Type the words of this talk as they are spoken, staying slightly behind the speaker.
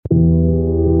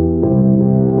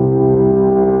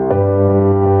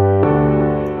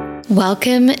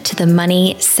Welcome to the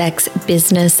Money, Sex,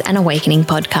 Business and Awakening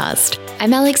podcast.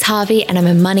 I'm Alex Harvey and I'm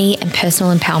a money and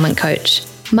personal empowerment coach.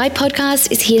 My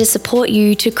podcast is here to support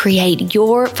you to create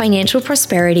your financial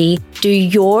prosperity, do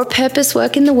your purpose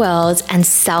work in the world, and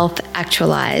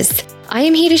self-actualize. I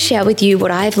am here to share with you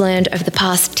what I've learned over the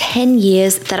past 10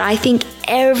 years that I think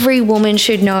every woman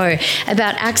should know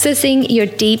about accessing your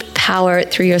deep power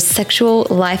through your sexual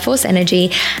life force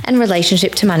energy and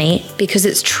relationship to money, because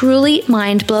it's truly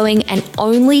mind-blowing and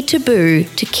only taboo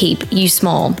to keep you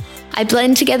small. I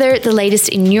blend together the latest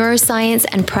in neuroscience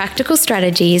and practical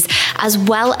strategies, as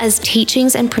well as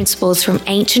teachings and principles from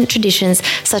ancient traditions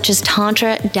such as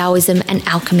Tantra, Taoism, and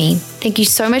alchemy. Thank you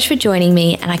so much for joining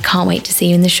me, and I can't wait to see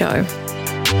you in the show.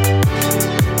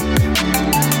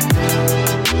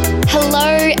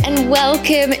 Hello, and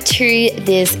welcome to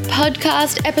this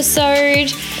podcast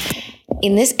episode.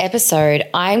 In this episode,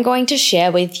 I'm going to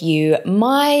share with you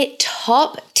my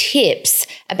top tips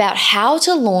about how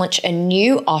to launch a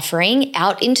new offering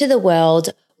out into the world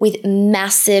with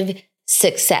massive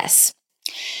success.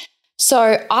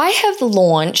 So I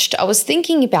was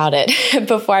thinking about it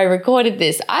before I recorded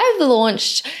this. I have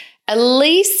launched at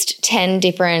least 10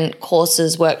 different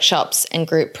courses, workshops, and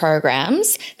group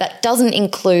programs. That doesn't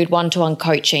include one-to-one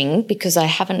coaching because I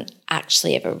haven't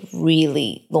actually ever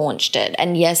really launched it.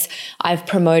 And yes, I've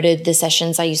promoted the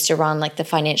sessions I used to run, like the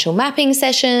financial mapping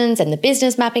sessions and the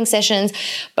business mapping sessions,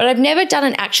 but I've never done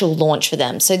an actual launch for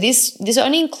them. So this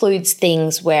only includes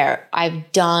things where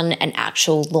I've done an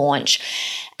actual launch.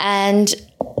 And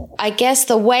I guess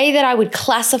the way that I would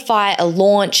classify a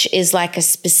launch is like a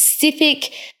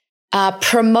specific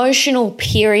promotional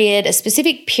period, a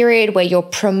specific period where you're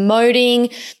promoting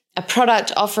a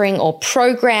product offering or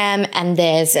program, and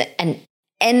there's an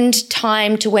end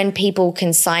time to when people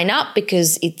can sign up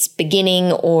because it's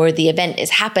beginning or the event is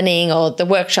happening or the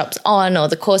workshop's on or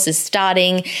the course is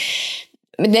starting.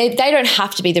 They don't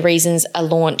have to be the reasons a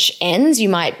launch ends. You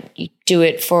might do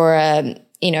it for a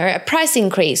price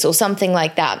increase or something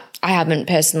like that. I haven't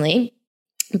personally.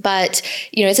 But,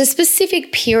 it's a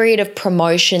specific period of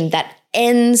promotion that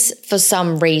ends for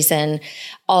some reason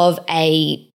of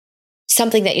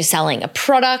something that you're selling, a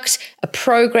product, a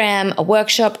program, a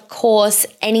workshop, course,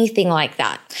 anything like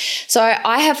that. So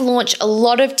I have launched a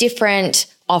lot of different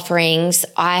offerings.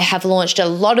 I have launched a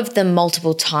lot of them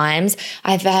multiple times.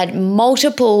 I've had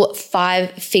multiple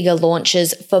 5-figure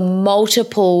launches for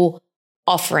multiple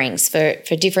offerings,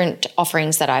 for different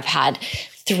offerings that I've had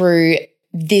through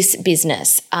this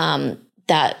business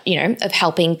of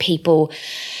helping people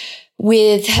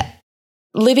with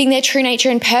living their true nature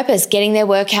and purpose, getting their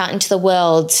work out into the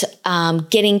world,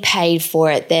 getting paid for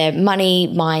it, their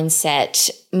money mindset,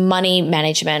 money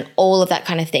management, all of that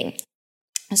kind of thing.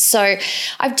 So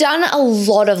I've done a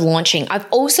lot of launching. I've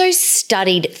also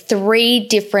studied 3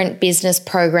 different business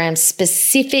programs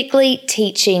specifically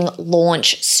teaching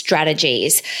launch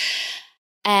strategies.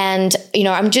 And,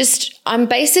 I'm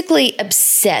basically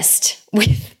obsessed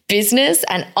with business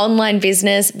and online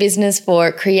business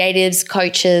for creatives,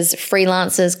 coaches,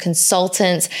 freelancers,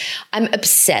 consultants. I'm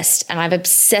obsessed, and I've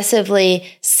obsessively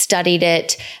studied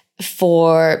it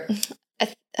for,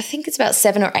 I think it's about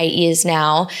 7 or 8 years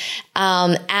now,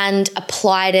 and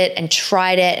applied it and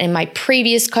tried it. In my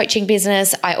previous coaching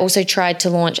business, I also tried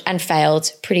to launch and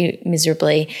failed pretty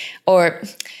miserably,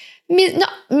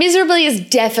 miserably is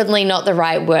definitely not the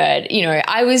right word.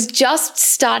 I was just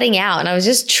starting out and I was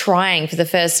just trying for the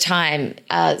first time.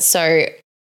 So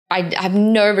I have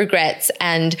no regrets.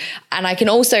 And I can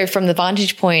also, from the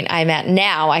vantage point I'm at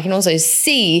now, I can also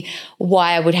see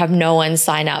why I would have no one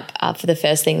sign up for the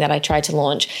first thing that I tried to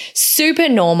launch. Super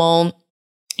normal.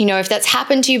 If that's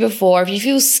happened to you before, if you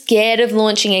feel scared of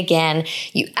launching again,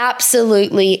 you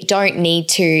absolutely don't need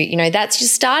to. That's your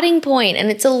starting point and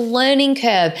it's a learning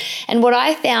curve. And what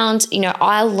I found,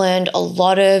 I learned a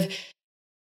lot of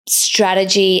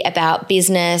strategy about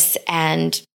business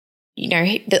and,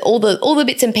 all the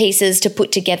bits and pieces to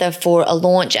put together for a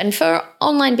launch and for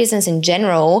online business in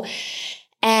general.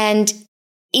 And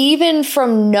even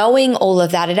from knowing all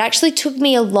of that, it actually took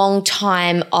me a long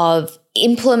time of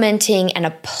implementing and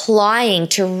applying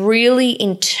to really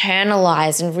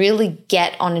internalize and really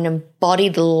get on an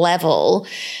embodied level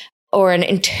or an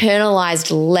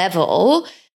internalized level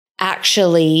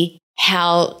actually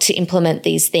how to implement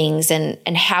these things and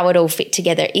how it all fit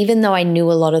together, even though I knew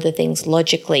a lot of the things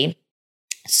logically.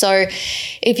 So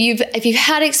if you've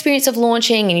had experience of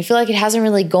launching and you feel like it hasn't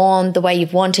really gone the way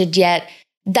you've wanted yet,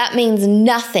 that means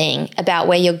nothing about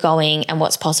where you're going and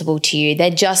what's possible to you.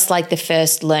 They're just like the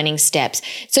first learning steps.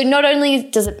 So not only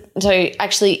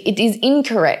it is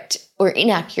incorrect or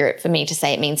inaccurate for me to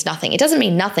say it means nothing. It doesn't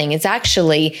mean nothing. It's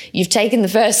actually, you've taken the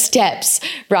first steps,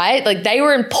 right? Like they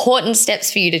were important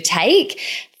steps for you to take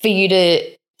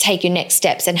your next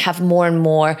steps and have more and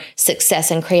more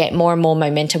success and create more and more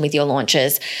momentum with your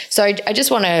launches. So I just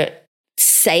want to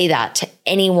say that to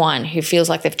anyone who feels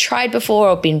like they've tried before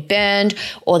or been burned,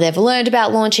 or they've learned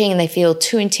about launching and they feel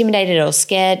too intimidated or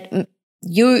scared.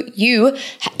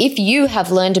 If you have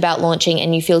learned about launching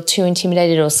and you feel too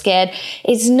intimidated or scared,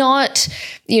 it's not,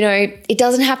 it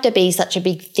doesn't have to be such a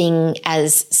big thing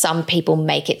as some people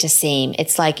make it to seem.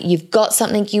 It's like you've got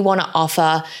something you want to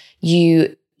offer.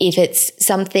 If it's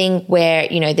something where,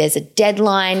 there's a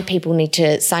deadline, people need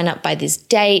to sign up by this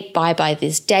date, buy by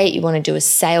this date, you want to do a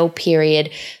sale period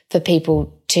for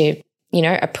people to,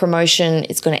 a promotion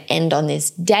is going to end on this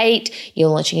date, you're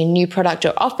launching a new product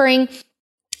or offering,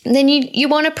 then you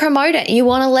want to promote it. You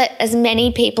want to let as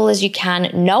many people as you can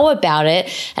know about it,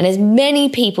 and as many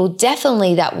people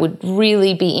definitely that would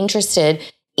really be interested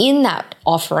in that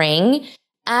offering.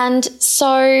 And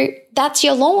so that's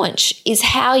your launch, is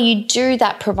how you do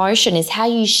that promotion, is how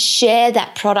you share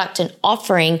that product and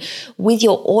offering with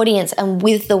your audience and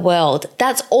with the world.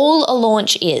 That's all a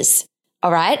launch is.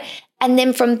 All right. And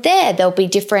then from there, there'll be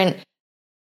different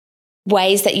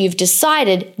ways that you've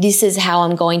decided this is how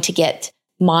I'm going to get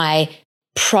my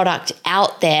product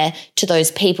out there to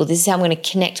those people. This is how I'm going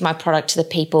to connect my product to the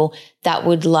people that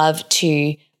would love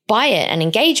to buy it and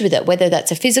engage with it, whether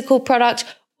that's a physical product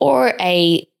or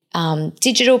a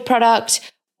digital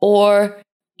product, or,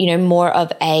 more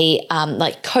of a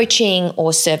like coaching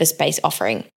or service-based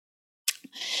offering.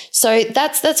 So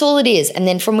that's all it is. And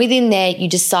then from within there, you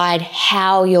decide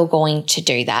how you're going to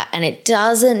do that. And it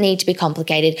doesn't need to be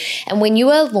complicated. And when you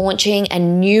are launching a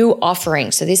new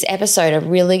offering, so this episode, I'm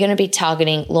really going to be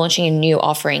targeting launching a new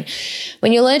offering.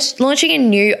 When you're launching a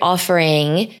new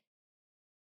offering,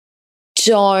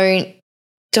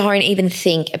 don't even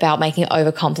think about making it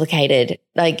overcomplicated.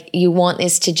 Like, you want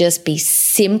this to just be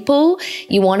simple.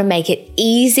 You want to make it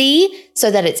easy so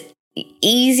that it's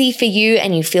easy for you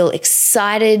and you feel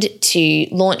excited to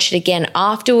launch it again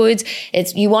afterwards.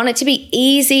 You want it to be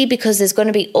easy because there's going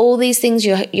to be all these things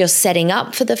you're setting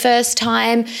up for the first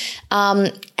time.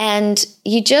 And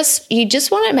you just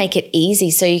want to make it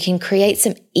easy so you can create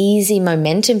some easy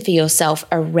momentum for yourself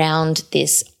around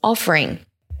this offering.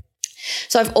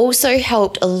 So I've also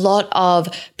helped a lot of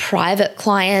private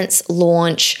clients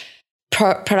launch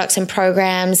products and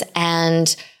programs,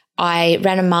 and I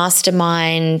ran a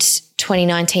mastermind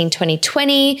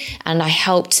 2019-2020, and I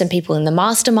helped some people in the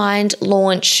mastermind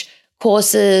launch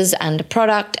courses and a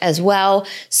product as well.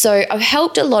 So I've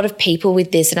helped a lot of people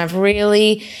with this, and I've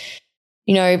really,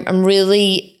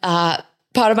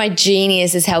 part of my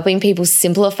genius is helping people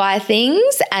simplify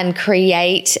things and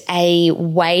create a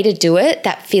way to do it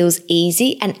that feels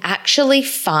easy and actually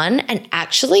fun and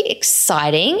actually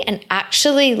exciting and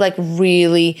actually like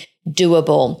really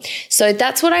doable. So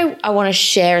that's what I want to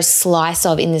share a slice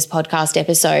of in this podcast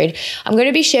episode. I'm going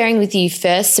to be sharing with you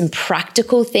first some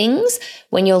practical things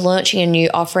when you're launching a new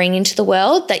offering into the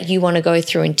world that you want to go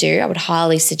through and do. I would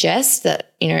highly suggest that,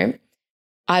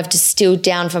 I've distilled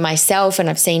down for myself and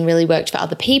I've seen really worked for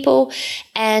other people.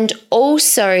 And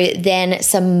also then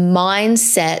some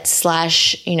mindset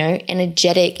 /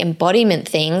 energetic embodiment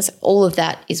things. All of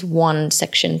that is one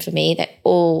section for me. They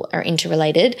all are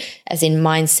interrelated, as in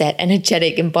mindset,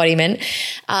 energetic, embodiment.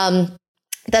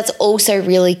 That's also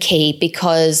really key,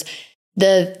 because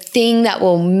the thing that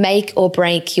will make or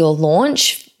break your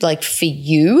launch, like for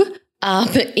you,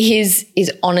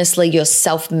 is honestly your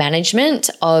self-management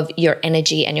of your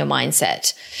energy and your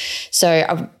mindset.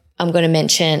 So I'm going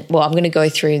to go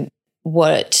through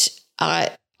what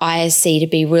I see to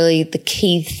be really the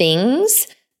key things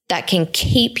that can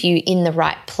keep you in the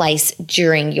right place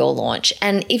during your launch.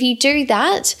 And if you do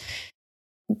that,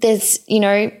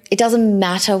 it doesn't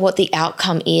matter what the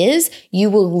outcome is, you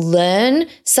will learn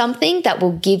something that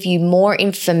will give you more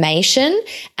information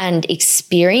and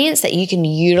experience that you can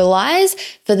utilize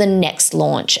for the next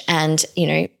launch and,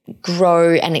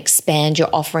 grow and expand your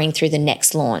offering through the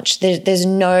next launch. There's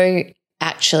no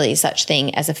actually such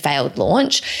thing as a failed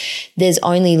launch. There's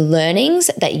only learnings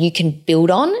that you can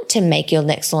build on to make your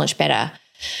next launch better.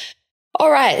 All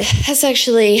right, that's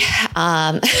actually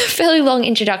a fairly long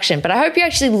introduction, but I hope you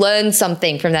actually learned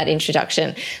something from that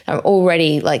introduction. There's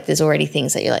already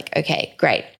things that you're like, okay,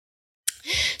 great.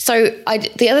 So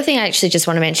the other thing I actually just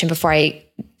want to mention before I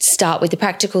start with the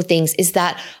practical things is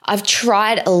that I've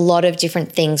tried a lot of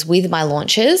different things with my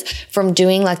launches, from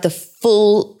doing like the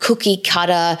full cookie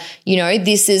cutter,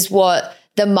 this is what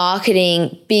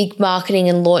the big marketing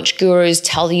and launch gurus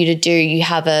tell you to do. You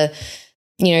have a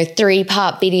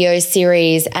 3-part video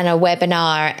series and a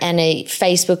webinar and a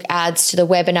Facebook ads to the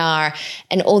webinar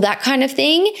and all that kind of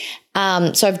thing.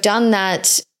 So I've done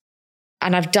that,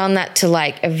 and I've done that to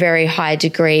like a very high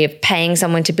degree of paying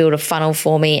someone to build a funnel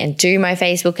for me and do my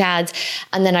Facebook ads.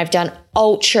 And then I've done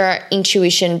ultra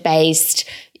intuition based,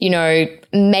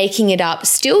 making it up,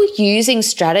 still using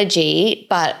strategy,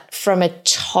 but from a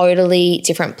totally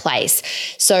different place.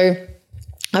 So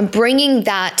I'm bringing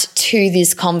that to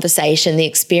this conversation, the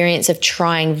experience of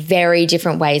trying very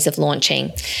different ways of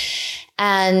launching.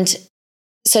 And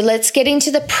so let's get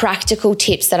into the practical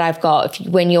tips that I've got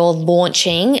when you're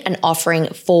launching an offering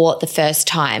for the first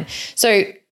time. So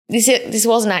this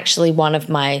wasn't actually one of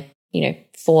my,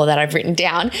 4 that I've written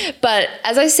down, but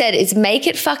as I said, it's make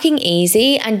it fucking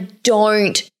easy and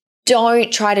don't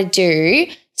try to do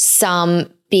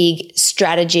some big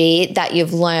strategy that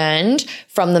you've learned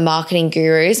from the marketing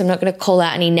gurus. I'm not going to call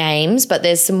out any names, but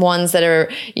there's some ones that are,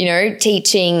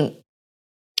 teaching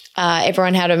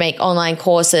everyone how to make online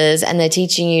courses, and they're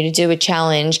teaching you to do a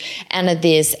challenge and a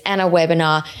this and a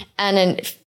webinar and an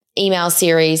email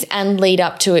series and lead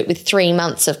up to it with 3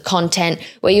 months of content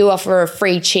where you offer a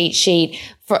free cheat sheet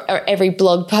for every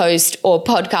blog post or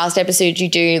podcast episode you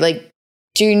do. Like,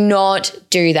 do not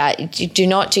do that. Do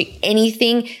not do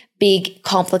anything big,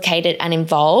 complicated, and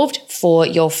involved for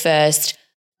your first,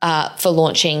 for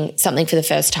launching something for the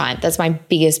first time. That's my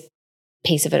biggest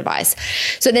piece of advice.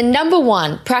 So the number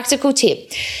 1 practical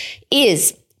tip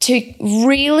is to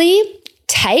really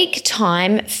take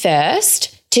time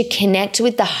first to connect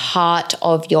with the heart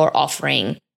of your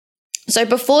offering. So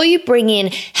before you bring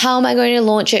in, how am I going to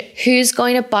launch it? Who's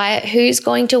going to buy it? Who's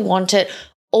going to want it?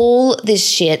 All this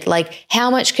shit, like how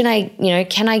much can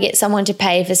I get someone to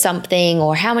pay for something,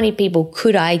 or how many people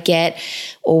could I get,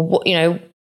 or,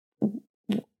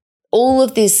 all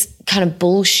of this kind of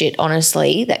bullshit,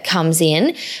 honestly, that comes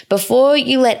in. Before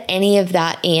you let any of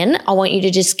that in, I want you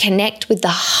to just connect with the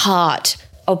heart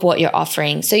of what you're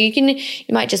offering. So you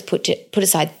might just put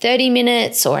aside 30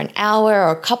 minutes or an hour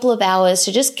or a couple of hours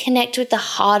to just connect with the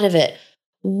heart of it.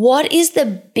 What is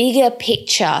the bigger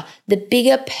picture, the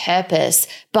bigger purpose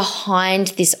behind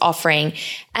this offering?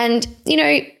 And,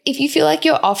 if you feel like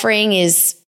your offering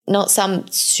is not some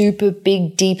super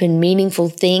big, deep and meaningful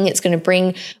thing, it's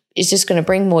just going to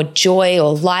bring more joy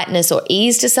or lightness or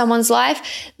ease to someone's life,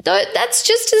 that's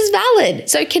just as valid.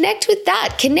 So connect with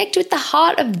that. Connect with the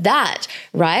heart of that,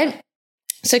 right?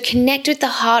 So connect with the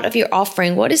heart of your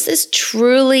offering. What is this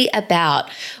truly about?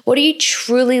 What do you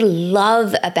truly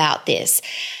love about this?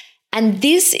 And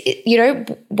this,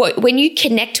 when you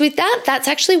connect with that, that's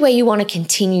actually where you want to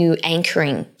continue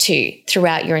anchoring to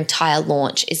throughout your entire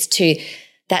launch, is to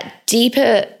that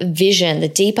deeper vision, the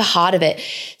deeper heart of it.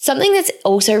 Something that's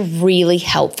also really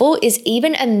helpful is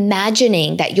even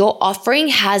imagining that your offering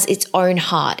has its own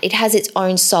heart. It has its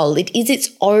own soul. It is its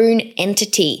own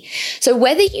entity. So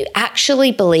whether you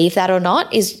actually believe that or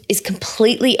not is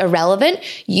completely irrelevant.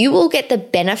 You will get the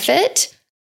benefit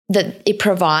that it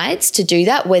provides to do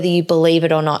that, whether you believe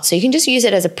it or not. So you can just use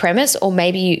it as a premise, or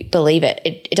maybe you believe it.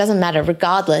 It doesn't matter.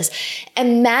 Regardless,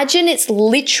 imagine it's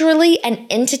literally an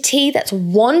entity that's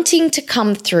wanting to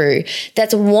come through,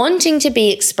 that's wanting to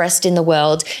be expressed in the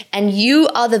world, and you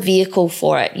are the vehicle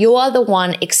for it. You are the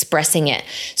one expressing it.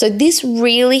 So this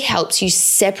really helps you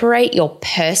separate your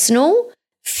personal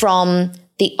from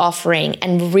the offering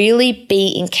and really be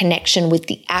in connection with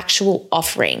the actual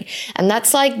offering. And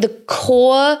that's like the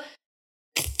core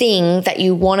thing that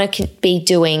you want to be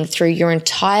doing through your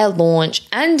entire launch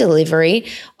and delivery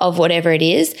of whatever it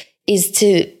is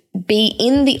to be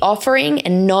in the offering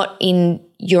and not in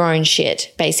your own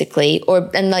shit, basically.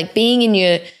 And like being in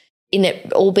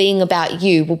it, all being about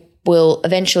you will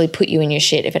eventually put you in your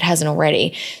shit if it hasn't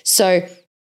already. So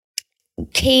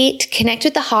key to connect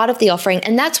with the heart of the offering.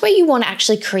 And that's where you want to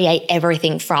actually create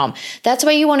everything from. That's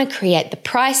where you want to create the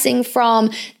pricing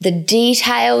from, the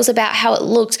details about how it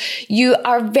looks. You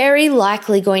are very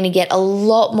likely going to get a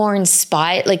lot more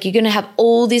inspired. Like, you're going to have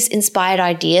all these inspired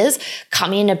ideas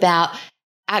come in about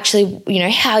actually,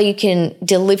 how you can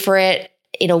deliver it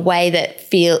in a way that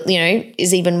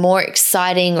is even more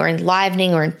exciting or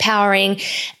enlivening or empowering.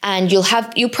 And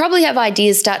you'll probably have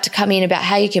ideas start to come in about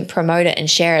how you can promote it and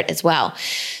share it as well.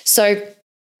 So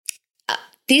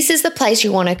this is the place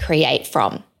you want to create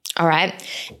from. All right.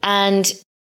 And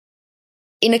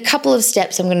in a couple of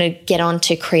steps, I'm going to get on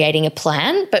to creating a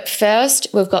plan. But first,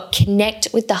 we've got connect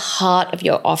with the heart of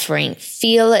your offering.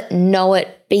 Feel it, know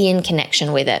it, be in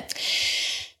connection with it.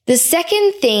 The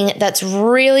second thing that's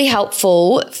really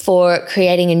helpful for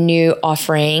creating a new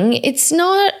offering, it's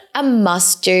not a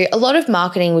must do. A lot of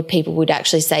marketing people would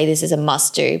actually say this is a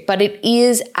must do, but it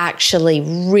is actually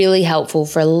really helpful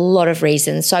for a lot of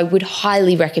reasons. So I would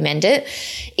highly recommend it,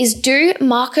 is do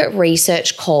market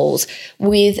research calls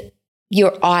with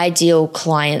your ideal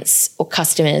clients or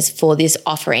customers for this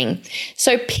offering.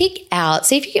 So see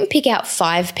if you can pick out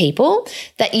 5 people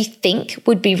that you think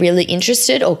would be really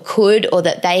interested or could, or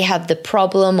that they have the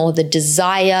problem or the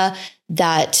desire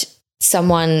that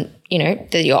someone,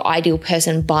 that your ideal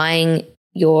person buying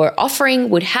your offering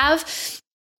would have,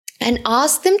 and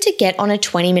ask them to get on a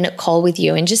 20-minute call with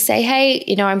you and just say, hey,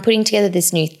 I'm putting together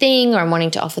this new thing, or I'm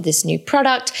wanting to offer this new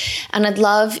product, and I'd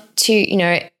love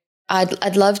to,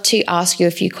 I'd love to ask you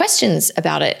a few questions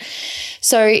about it.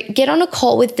 So get on a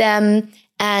call with them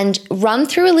and run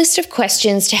through a list of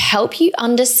questions to help you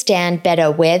understand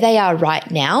better where they are right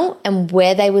now and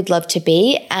where they would love to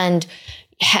be, and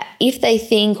if they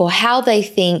think or how they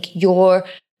think your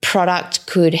product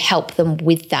could help them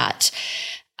with that.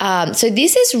 So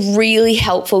this is really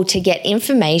helpful to get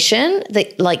information,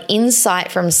 like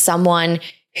insight from someone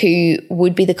who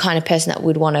would be the kind of person that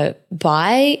would want to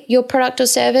buy your product or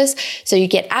service. So you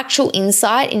get actual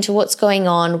insight into what's going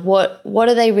on. What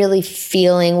are they really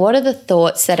feeling? What are the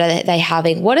thoughts that are they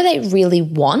having? What do they really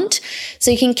want?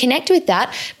 So you can connect with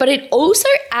that. But it also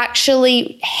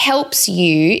actually helps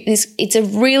you. It's a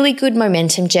really good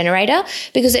momentum generator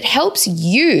because it helps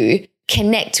you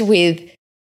connect with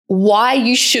why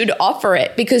you should offer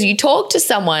it, because you talk to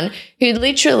someone who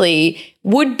literally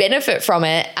would benefit from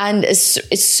it and is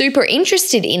super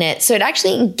interested in it. So it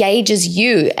actually engages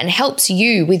you and helps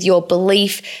you with your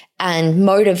belief and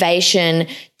motivation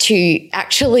to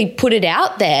actually put it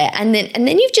out there. And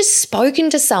then you've just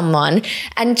spoken to someone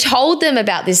and told them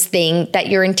about this thing that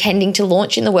you're intending to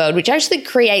launch in the world, which actually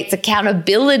creates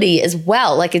accountability as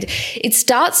well. Like it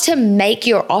starts to make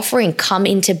your offering come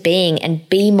into being and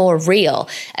be more real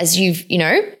as you've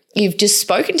just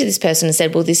spoken to this person and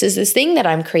said, well, this is this thing that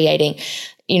I'm creating,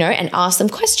 and ask them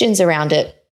questions around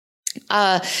it.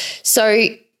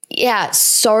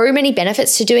 So many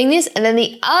benefits to doing this. And then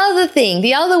the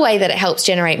other way that it helps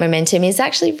generate momentum is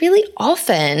actually really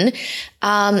often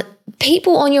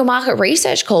people on your market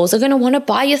research calls are going to want to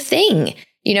buy your thing,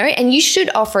 and you should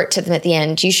offer it to them at the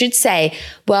end. You should say,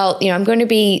 well,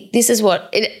 this is what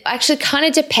it actually kind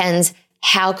of depends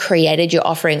how created your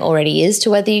offering already is to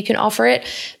whether you can offer it.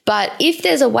 But if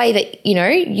there's a way that,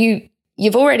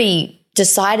 you've already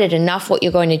decided enough what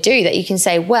you're going to do that you can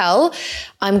say, well,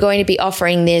 I'm going to be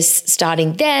offering this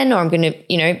starting then, or I'm going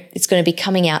to, it's going to be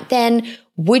coming out then.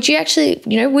 Would you actually,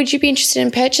 would you be interested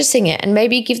in purchasing it? And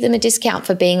maybe give them a discount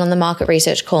for being on the market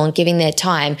research call and giving their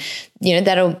time,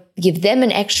 that'll give them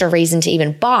an extra reason to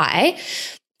even buy.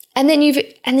 And then you've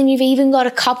even got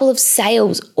a couple of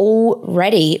sales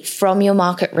already from your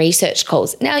market research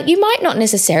calls. Now, you might not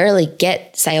necessarily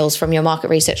get sales from your market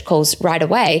research calls right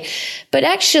away, but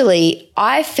actually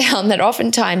I found that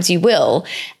oftentimes you will.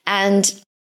 And,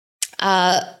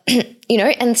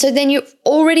 and so then you've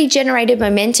already generated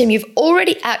momentum. You've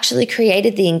already actually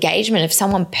created the engagement of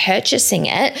someone purchasing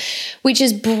it, which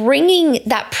is bringing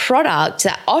that product,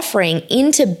 that offering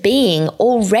into being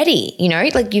already,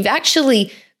 like you've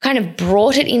actually kind of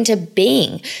brought it into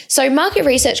being. So market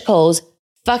research calls,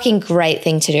 fucking great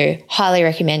thing to do. Highly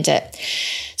recommend it.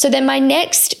 So then my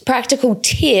next practical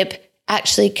tip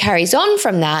actually carries on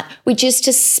from that, which is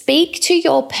to speak to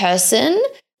your person,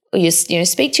 or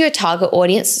speak to your target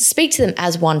audience, speak to them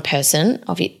as one person.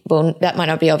 Well, that might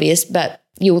not be obvious, but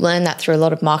you'll learn that through a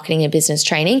lot of marketing and business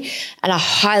training. And I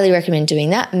highly recommend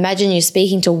doing that. Imagine you're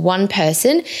speaking to one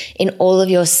person in all of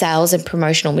your sales and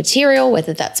promotional material,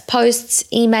 whether that's posts,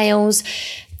 emails,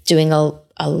 doing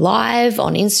a live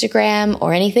on Instagram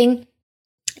or anything.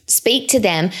 Speak to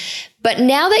them. But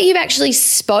now that you've actually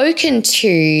spoken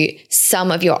to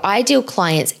some of your ideal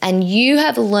clients and you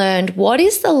have learned what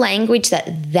is the language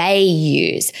that they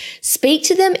use, speak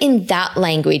to them in that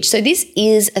language. So this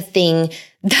is a thing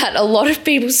that a lot of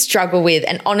people struggle with.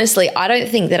 And honestly, I don't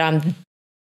think that I'm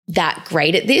that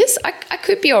great at this. I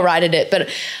could be all right at it, but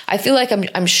I feel like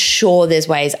I'm sure there's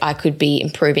ways I could be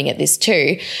improving at this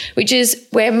too, which is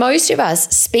where most of us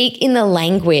speak in the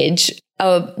language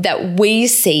that we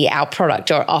see our product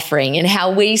or offering and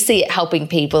how we see it helping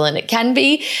people. And it can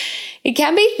be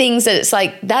things that it's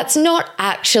like, that's not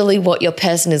actually what your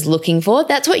person is looking for.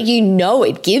 That's what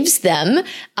it gives them.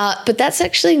 But that's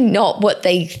actually not what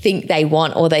they think they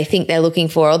want or they think they're looking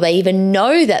for, or they even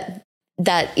know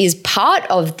that is part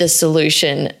of the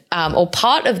solution or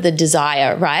part of the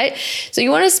desire, right? So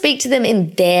you want to speak to them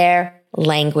in their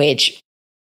language.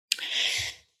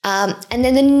 And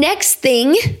then the next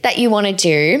thing that you want to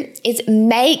do is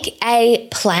make a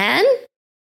plan,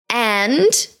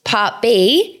 and part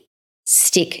B,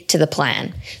 stick to the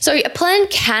plan. So a plan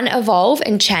can evolve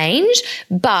and change,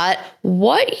 but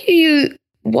what you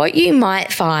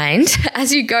might find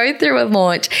as you go through a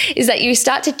launch is that you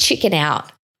start to chicken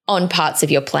out on parts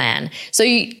of your plan. So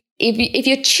if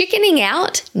you're chickening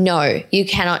out, no, you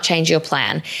cannot change your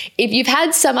plan. If you've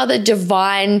had some other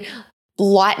divine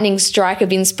lightning strike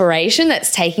of inspiration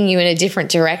that's taking you in a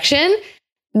different direction,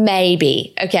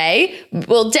 maybe, okay?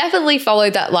 We'll definitely follow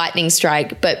that lightning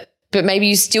strike, but maybe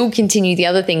you still continue the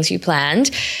other things you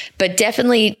planned. But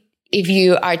definitely, if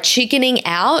you are chickening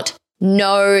out,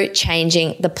 no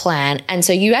changing the plan. And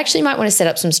so you actually might want to set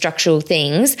up some structural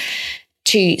things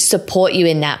to support you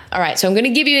in that. All right, so I'm going to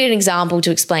give you an example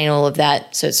to explain all of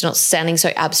that so it's not sounding so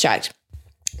abstract.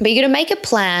 But you're going to make a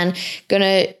plan,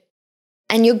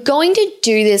 and you're going to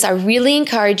do this. I really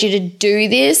encourage you to do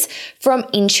this from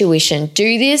intuition.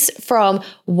 Do this from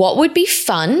what would be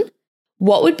fun,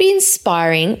 what would be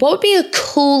inspiring, what would be a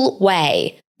cool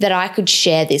way that I could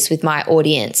share this with my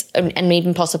audience, and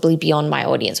even possibly beyond my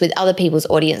audience, with other people's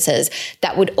audiences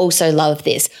that would also love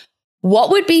this. What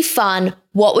would be fun?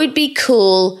 What would be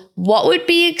cool? What would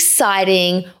be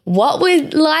exciting? What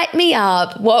would light me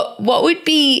up? What would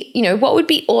be, what would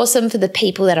be awesome for the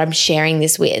people that I'm sharing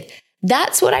this with?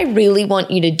 That's what I really want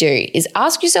you to do, is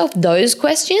ask yourself those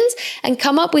questions and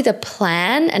come up with a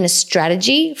plan and a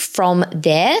strategy from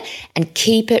there, and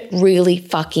keep it really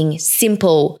fucking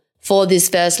simple for this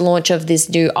first launch of this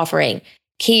new offering.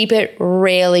 Keep it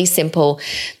really simple.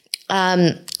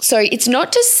 So it's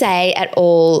not to say at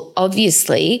all,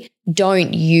 obviously,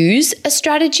 don't use a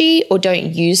strategy or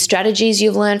don't use strategies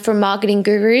you've learned from marketing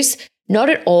gurus. Not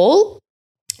at all.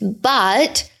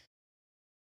 But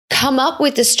come up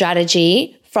with the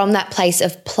strategy from that place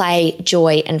of play,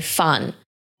 joy, and fun,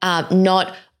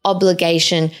 not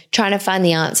obligation, trying to find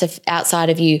the answer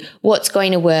outside of you. What's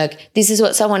going to work? This is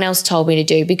what someone else told me to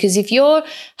do. Because if your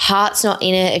heart's not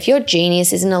in it, if your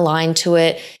genius isn't aligned to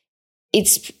it,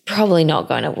 it's probably not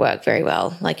going to work very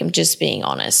well. Like, I'm just being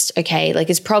honest, okay? Like,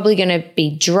 it's probably going to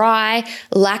be dry,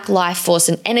 lack life force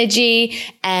and energy,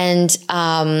 and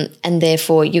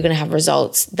therefore you're going to have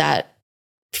results that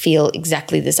feel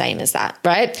exactly the same as that,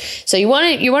 right? So you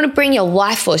want to bring your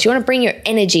life force, you want to bring your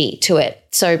energy to it.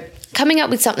 So coming up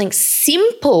with something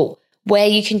simple where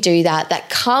you can do that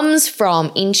comes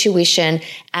from intuition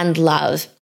and love.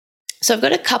 So I've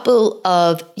got a couple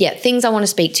of things I want to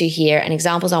speak to here and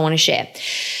examples I want to share.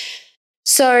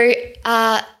 So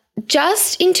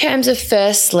just in terms of,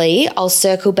 firstly, I'll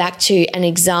circle back to an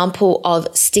example of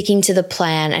sticking to the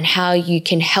plan and how you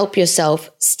can help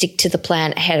yourself stick to the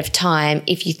plan ahead of time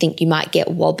if you think you might get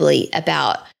wobbly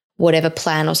about whatever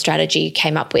plan or strategy you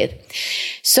came up with.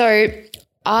 So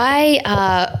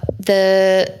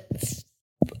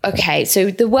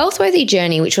the Wealthworthy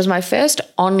Journey, which was my first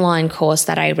online course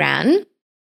that I ran,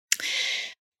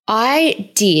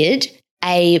 I did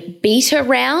a beta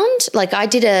round. Like, I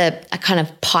did a kind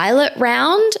of pilot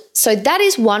round. So that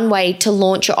is one way to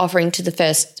launch your offering for the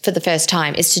first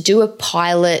time, is to do a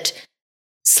pilot/beta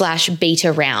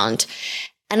round.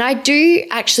 And I do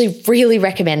actually really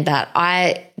recommend that.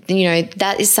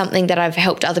 That is something that I've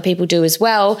helped other people do as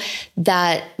well,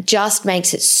 that just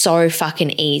makes it so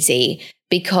fucking easy,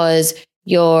 because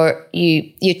you're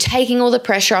taking all the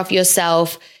pressure off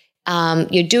yourself.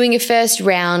 You're doing a first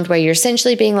round where you're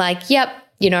essentially being like, yep,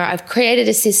 I've created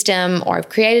a system or I've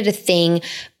created a thing,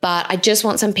 but I just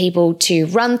want some people to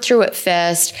run through it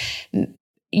first,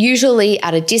 usually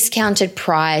at a discounted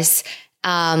price,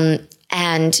 and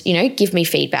give me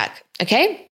feedback.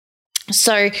 Okay.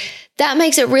 So that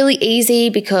makes it really easy,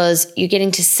 because you're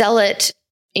getting to sell it,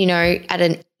 at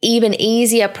an even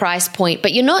easier price point,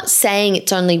 but you're not saying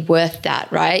it's only worth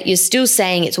that, right? You're still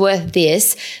saying it's worth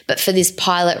this, but for this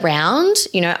pilot round,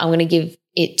 I'm going to give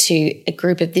it to a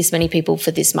group of this many people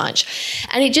for this much.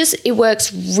 And it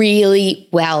works really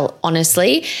well,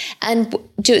 honestly. And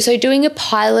so doing a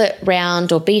pilot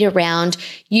round or beta round,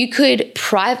 you could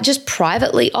just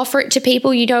privately offer it to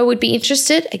people would be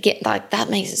interested. Again, like, that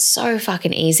makes it so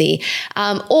fucking easy.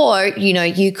 Or,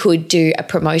 you could do a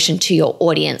promotion to your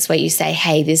audience where you say,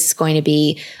 hey, this is going to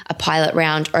be a pilot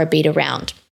round or a beta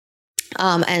round.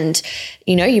 And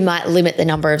you might limit the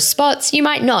number of spots. You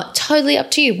might not. Totally up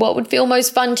to you. What would feel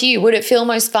most fun to you? Would it feel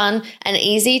most fun and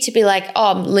easy to be like,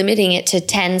 oh, I'm limiting it to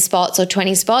 10 spots or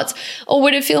 20 spots? Or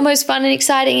would it feel most fun and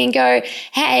exciting and go,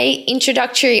 hey,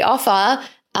 introductory offer,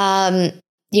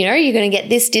 you're going to get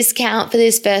this discount for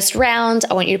this first round.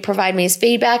 I want you to provide me as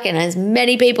feedback, and as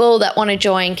many people that want to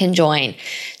join can join.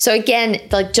 So again,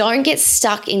 like, don't get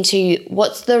stuck into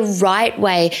what's the right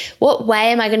way. What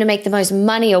way am I going to make the most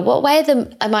money, or what way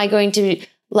am I going to,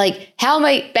 like,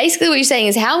 basically what you're saying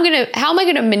is how am I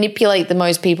going to manipulate the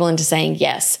most people into saying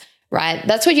yes, right?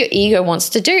 That's what your ego wants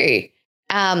to do.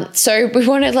 So we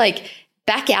want to like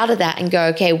back out of that and go,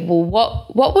 okay, well,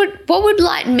 what would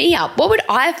light me up? What would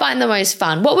I find the most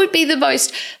fun? What would be the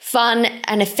most fun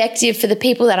and effective for the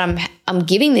people that I'm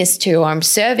giving this to, or I'm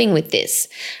serving with this,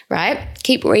 right?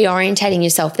 Keep reorientating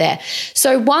yourself there.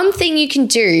 So one thing you can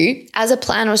do as a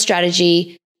plan or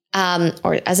strategy,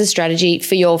 or as a strategy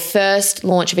for your first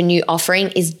launch of a new offering,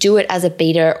 is do it as a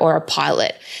beta or a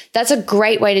pilot. That's a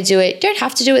great way to do it. You don't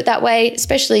have to do it that way,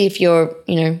 especially if you're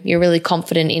really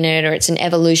confident in it, or it's an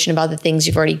evolution of other things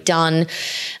you've already done.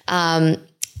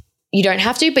 You don't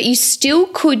have to, but you still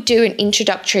could do an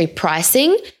introductory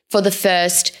pricing for the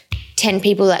first 10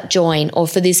 people that join, or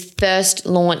for this first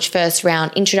launch, first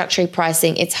round introductory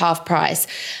pricing, it's half price,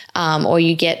 or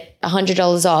you get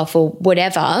 $100 off, or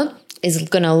whatever is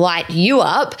going to light you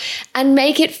up, and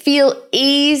make it feel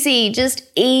easy, just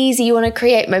easy. You want to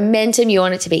create momentum. You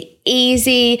want it to be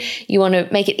easy. You want to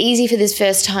make it easy for this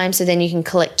first time, so then you can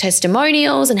collect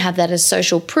testimonials and have that as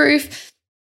social proof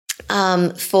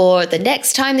for the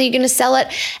next time that you're going to sell it.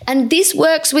 And this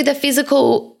works with a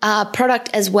physical product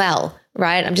as well,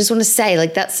 right? I just want to say,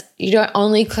 like, you don't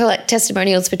only collect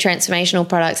testimonials for transformational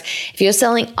products. If you're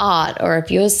selling art, or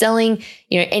if you're selling,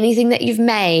 anything that you've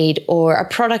made, or a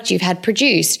product you've had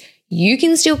produced, you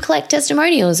can still collect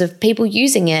testimonials of people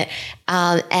using it,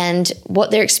 and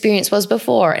what their experience was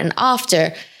before and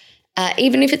after,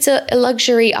 even if it's a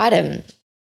luxury item.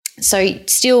 So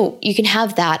still, you can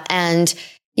have that. And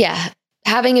yeah,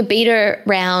 having a beta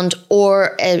round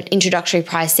or an introductory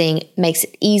pricing makes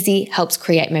it easy, helps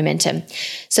create momentum.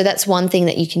 So that's one thing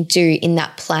that you can do in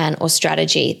that plan or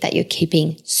strategy that you're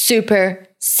keeping super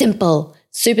simple,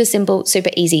 super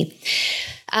easy.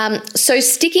 So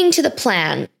sticking to the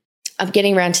plan, I'm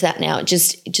getting around to that now. It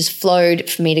just flowed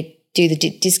for me to do the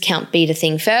discount beta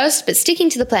thing first, but sticking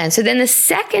to the plan. So then the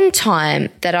second time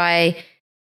that I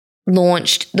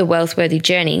launched the Wealthworthy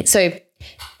Journey,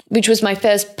 which was my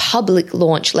first public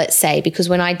launch, let's say, because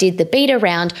when I did the beta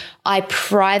round, I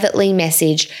privately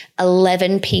messaged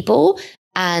 11 people,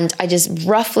 and I just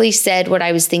roughly said what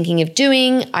I was thinking of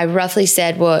doing. I roughly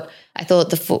said what I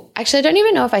thought actually, I don't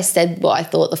even know if I said what I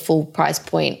thought the full price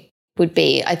point would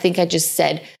be. I think I just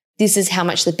said, this is how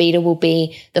much the beta will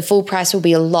be. The full price will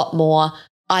be a lot more.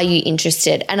 Are you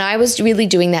interested? And I was really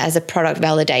doing that as a product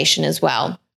validation as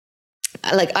well.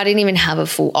 Like, I didn't even have a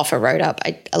full offer wrote up.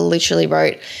 I literally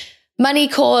wrote, money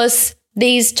course,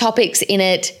 these topics in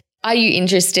it. Are you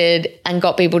interested? And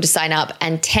got people to sign up.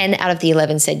 And 10 out of the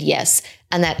 11 said yes.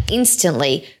 And that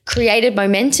instantly created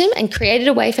momentum and created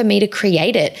a way for me to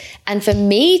create it. And for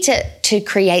me to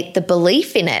create the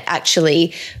belief in it,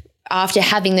 actually, after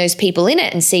having those people in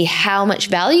it and see how much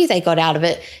value they got out of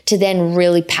it, to then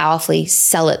really powerfully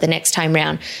sell it the next time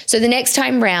round. So the next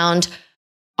time round,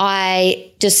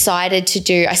 I decided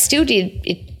I still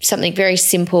did something very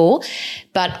simple,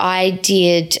 but I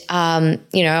did, I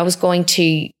was going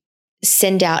to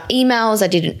send out emails. I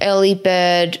did an early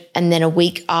bird, and then a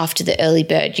week after the early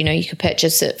bird, you could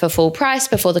purchase it for full price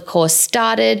before the course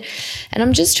started. And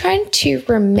I'm just trying to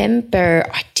remember,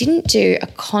 I didn't do a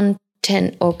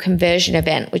content or conversion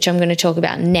event, which I'm going to talk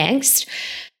about next.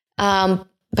 But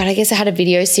I guess I had a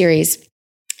video series.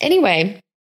 Anyway,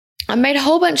 I made a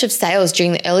whole bunch of sales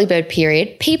during the early bird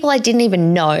period. People I didn't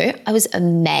even know. I was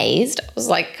amazed. I was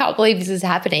like, can't believe this is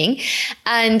happening.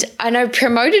 And I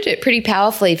promoted it pretty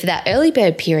powerfully for that early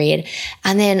bird period.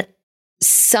 And then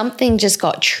something just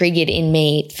got triggered in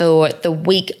me for the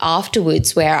week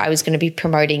afterwards, where I was going to be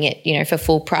promoting it, for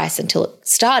full price until it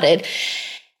started.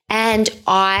 And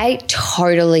I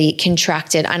totally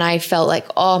contracted, and I felt like,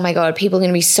 oh my God, people are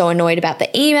going to be so annoyed about the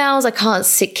emails. I can't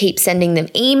keep sending them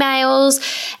emails.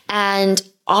 And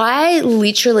I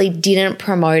literally didn't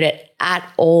promote it at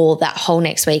all that whole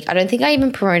next week. I don't think I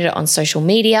even promoted it on social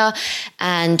media.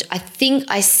 And I think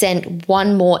I sent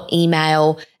one more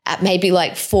email at maybe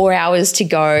like 4 hours to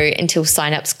go until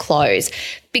signups close,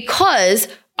 because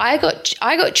I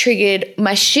got triggered,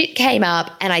 my shit came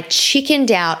up, and I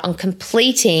chickened out on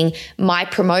completing my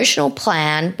promotional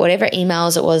plan, whatever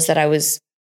emails it was that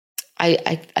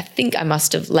I think I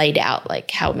must have laid out like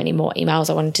how many more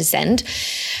emails I wanted to send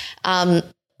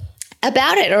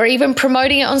about it, or even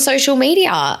promoting it on social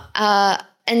media.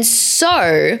 And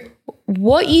so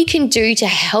what you can do to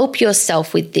help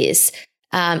yourself with this,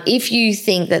 if you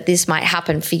think that this might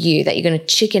happen for you, that you're going to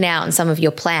chicken out on some of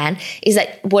your plan, is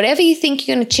that whatever you think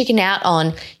you're going to chicken out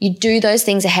on, you do those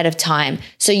things ahead of time.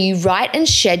 So you write and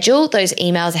schedule those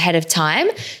emails ahead of time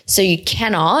so you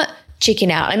cannot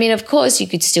chicken out. I mean, of course, you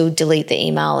could still delete the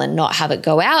email and not have it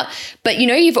go out, but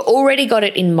you've already got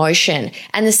it in motion.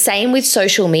 And the same with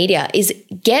social media is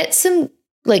get some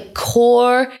like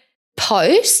core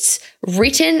posts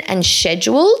written and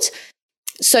scheduled,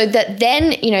 so that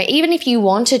then, even if you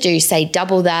want to do, say,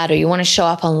 double that, or you want to show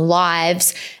up on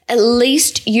lives, at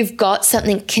least you've got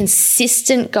something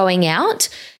consistent going out,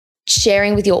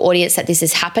 sharing with your audience that this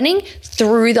is happening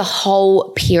through the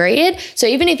whole period. So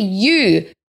even if you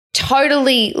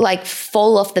totally like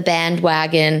fall off the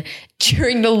bandwagon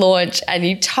during the launch and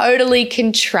you totally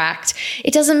contract,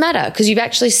 it doesn't matter because you've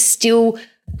actually still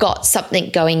got something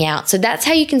going out. So that's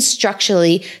how you can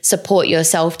structurally support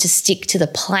yourself to stick to the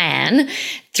plan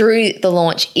through the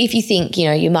launch. If you think,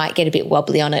 you might get a bit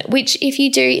wobbly on it, which if you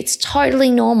do, it's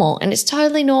totally normal. And it's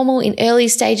totally normal in early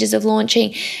stages of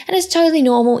launching, and it's totally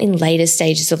normal in later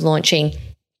stages of launching.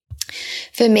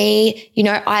 For me,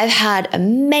 I've had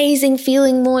amazing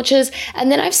feeling launches,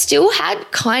 and then I've still had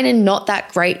kind of not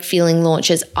that great feeling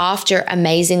launches after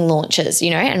amazing launches,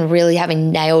 and really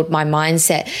having nailed my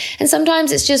mindset. And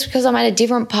sometimes it's just because I'm at a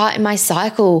different part in my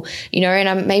cycle,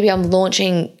 and maybe I'm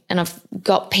launching and I've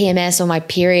got PMS or my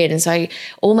period. And so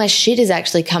all my shit is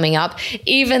actually coming up,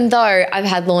 even though I've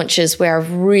had launches where I've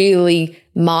really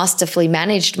masterfully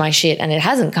managed my shit and it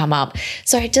hasn't come up.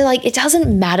 So it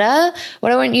doesn't matter.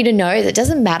 What I want you to know is it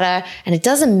doesn't matter and it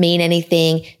doesn't mean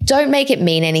anything. Don't make it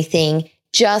mean anything.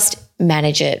 Just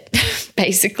manage it,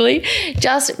 basically.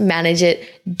 Just manage it.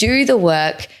 Do the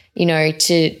work,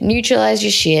 to neutralize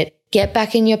your shit, get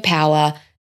back in your power,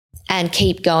 and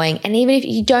keep going. And even if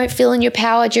you don't feel in your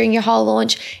power during your whole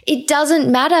launch, it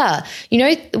doesn't matter.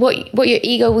 What your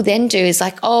ego will then do is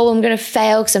like, oh, I'm going to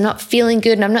fail because I'm not feeling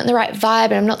good and I'm not in the right vibe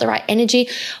and I'm not the right energy.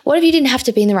 What if you didn't have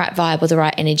to be in the right vibe or the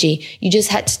right energy? You just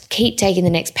had to keep taking the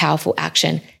next powerful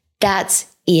action. That's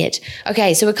it.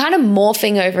 Okay, so we're kind of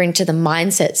morphing over into the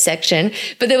mindset section,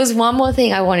 but there was one more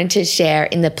thing I wanted to share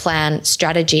in the plan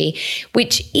strategy,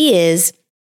 which is,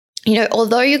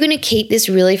 although you're going to keep this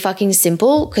really fucking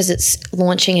simple because it's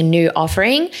launching a new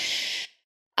offering,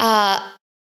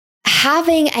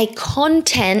 having a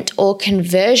content or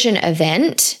conversion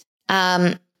event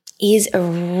is a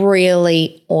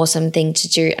really awesome thing to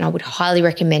do. And I would highly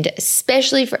recommend it,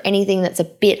 especially for anything that's a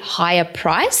bit higher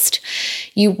priced.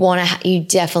 You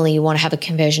definitely want to have a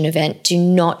conversion event. Do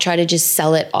not try to just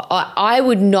sell it. I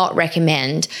would not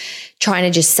recommend trying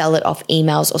to just sell it off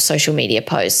emails or social media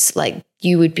posts. Like,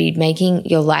 you would be making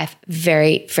your life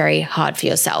very, very hard for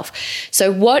yourself.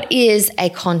 So what is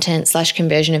a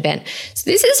content/conversion event? So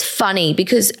this is funny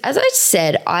because, as I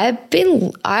said, I had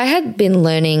been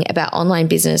learning about online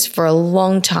business for a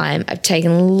long time. I've taken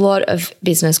a lot of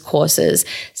business courses,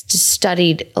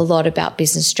 studied a lot about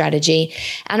business strategy.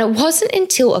 And it wasn't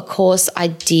until a course I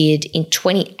did in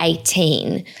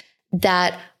 2018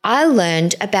 that I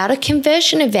learned about a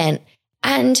conversion event.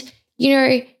 And,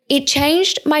 it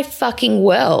changed my fucking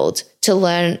world to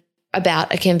learn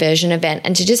about a conversion event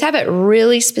and to just have it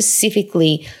really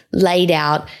specifically laid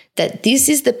out that this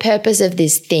is the purpose of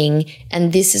this thing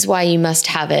and this is why you must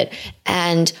have it.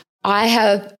 And I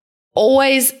have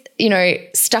always,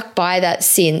 stuck by that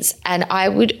since, and I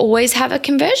would always have a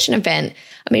conversion event.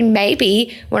 I mean,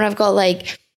 maybe when I've got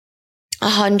like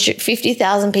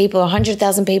 150,000 people,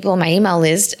 100,000 people on my email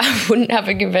list, I wouldn't have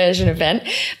a conversion event.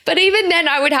 But even then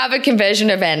I would have a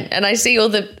conversion event. And I see all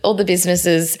the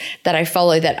businesses that I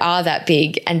follow that are that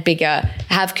big and bigger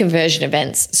have conversion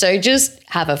events. So just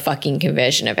have a fucking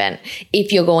conversion event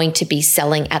if you're going to be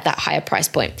selling at that higher price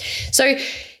point. So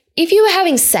if you were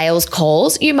having sales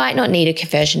calls, you might not need a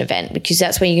conversion event because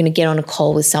that's when you're going to get on a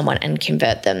call with someone and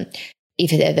convert them if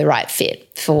they're the right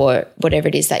fit for whatever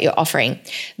it is that you're offering.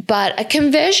 But a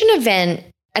conversion event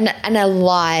and a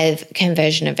live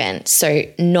conversion event, so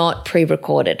not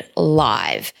pre-recorded,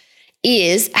 live,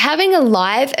 is having a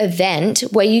live event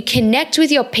where you connect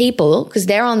with your people because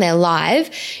they're on their live.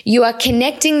 You are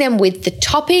connecting them with the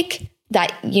topic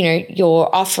that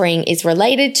your offering is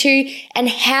related to and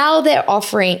how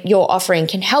your offering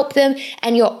can help them,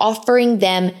 and you're offering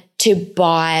them to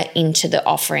buy into the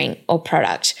offering or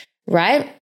product.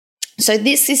 Right? So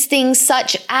this is things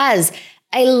such as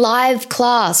a live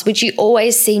class, which you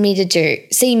always see me do.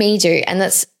 And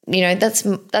that's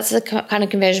the kind of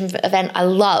conversion event I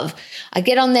love. I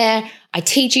get on there, I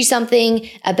teach you something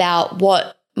about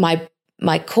what my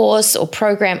my course or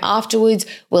program afterwards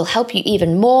will help you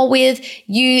even more with.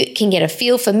 You can get a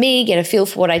feel for me, get a feel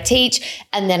for what I teach.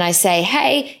 And then I say,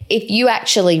 hey, if you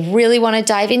actually really want to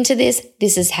dive into this,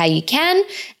 this is how you can.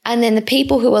 And then the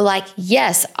people who are like,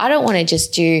 yes, I don't want to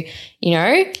just do,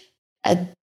 a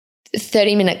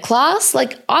 30-minute class.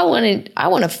 Like I want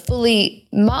to fully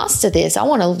master this. I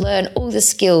want to learn all the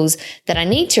skills that I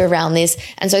need to around this.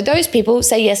 And so those people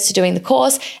say yes to doing the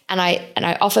course, and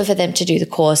I offer for them to do the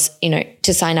course,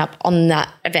 to sign up on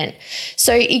that event.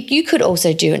 So you could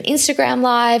also do an Instagram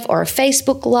live or a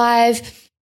Facebook live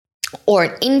or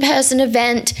an in-person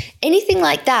event, anything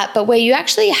like that, but where you're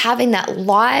actually having that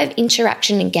live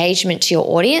interaction engagement to your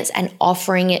audience and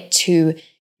offering it to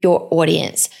your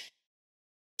audience.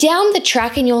 Down the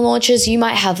track in your launches, you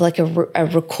might have like a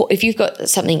record. If you've got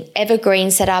something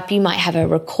evergreen set up, you might have a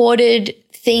recorded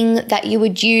thing that you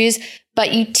would use,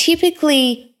 but you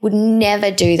typically would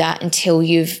never do that until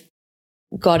you've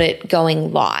got it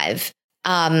going live.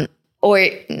 Or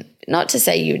not to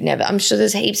say you would never. I'm sure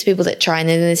there's heaps of people that try, and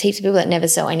then there's heaps of people that never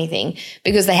sell anything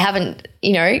because they haven't,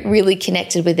 really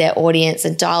connected with their audience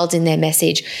and dialed in their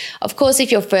message. Of course,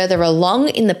 if you're further along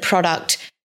in the product's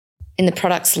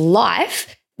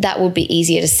life, that will be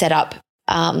easier to set up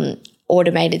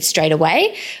automated straight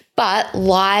away. But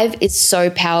live is so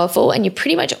powerful, and you're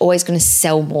pretty much always going to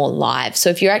sell more live. So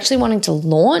if you're actually wanting to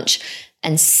launch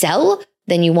and sell,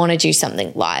 then you want to do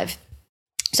something live.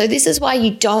 So this is why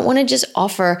you don't want to just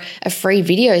offer a free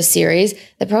video series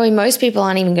that probably most people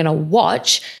aren't even going to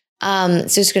watch. So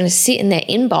it's going to sit in their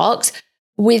inbox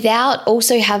without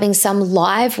also having some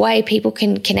live way people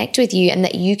can connect with you and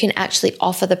that you can actually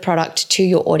offer the product to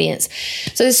your audience.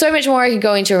 So there's so much more I could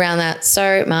go into around that,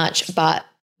 so much, but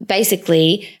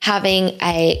basically having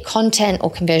a content or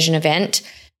conversion event.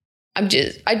 I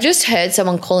just heard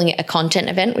someone calling it a content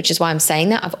event, which is why I'm saying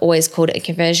that. I've always called it a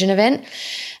conversion event.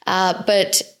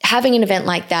 But having an event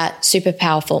like that, super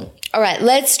powerful. All right,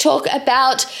 let's talk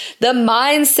about the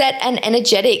mindset and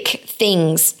energetic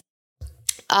things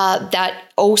that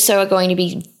also are going to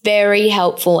be very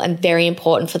helpful and very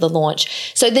important for the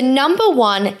launch. So the number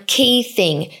one key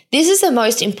thing, this is the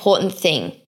most important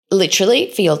thing,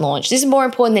 literally, for your launch. This is more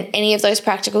important than any of those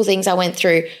practical things I went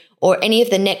through or any of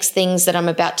the next things that I'm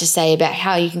about to say about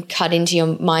how you can cut into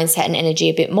your mindset and energy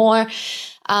a bit more,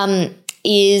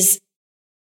 is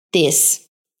this.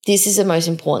 This is the most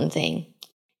important thing,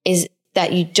 is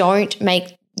that you don't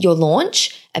make your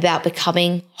launch about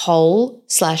becoming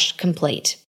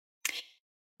whole/complete.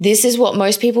 This is what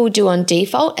most people do on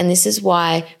default, and this is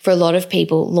why for a lot of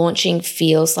people, launching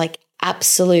feels like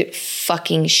absolute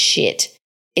fucking shit.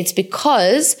 It's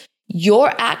because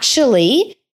you're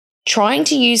actually trying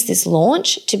to use this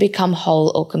launch to become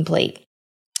whole or complete,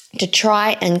 to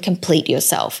try and complete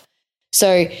yourself.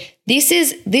 So this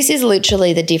is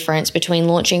literally the difference between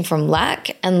launching from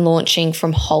lack and launching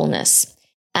from wholeness.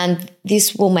 And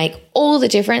this will make all the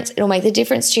difference. It'll make the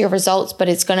difference to your results, but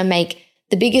it's going to make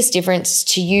the biggest difference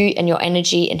to you and your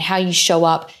energy and how you show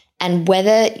up, and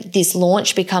whether this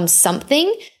launch becomes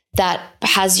something that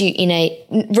has you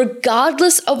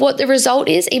regardless of what the result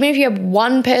is, even if you have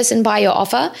one person buy your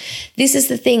offer, this is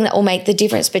the thing that will make the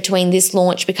difference between this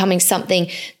launch becoming something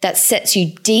that sets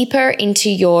you deeper into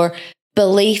your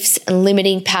beliefs and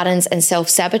limiting patterns and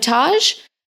self-sabotage,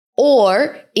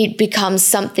 or it becomes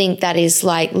something that is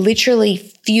like literally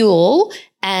fuel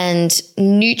and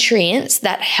nutrients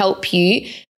that help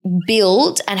you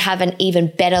build and have an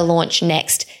even better launch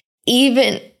next,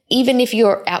 even if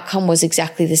your outcome was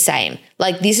exactly the same.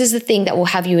 Like, this is the thing that will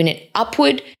have you in an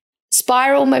upward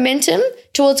spiral momentum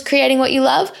towards creating what you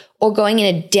love, or going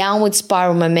in a downward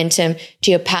spiral momentum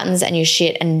to your patterns and your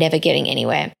shit and never getting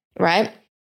anywhere, right?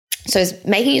 So it's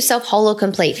making yourself whole or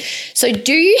complete. So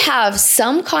do you have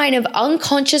some kind of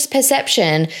unconscious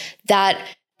perception that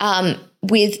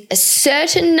with a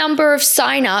certain number of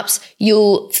signups,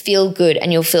 you'll feel good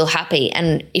and you'll feel happy?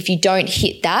 And if you don't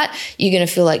hit that, you're going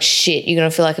to feel like shit. You're going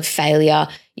to feel like a failure.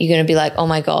 You're going to be like, oh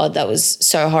my God, that was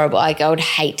so horrible. Like, I would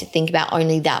hate to think about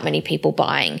only that many people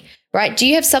buying, right? Do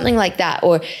you have something like that?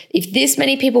 Or if this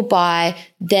many people buy,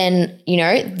 then,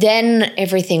 then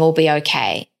everything will be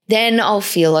okay. Then I'll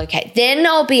feel okay. Then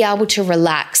I'll be able to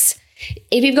relax.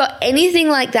 If you've got anything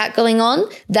like that going on,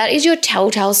 that is your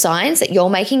telltale signs that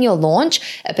you're making your launch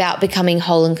about becoming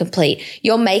whole and complete.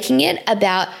 You're making it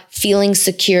about feeling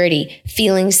security,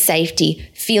 feeling safety,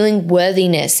 feeling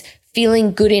worthiness,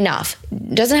 feeling good enough.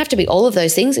 It doesn't have to be all of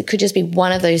those things. It could just be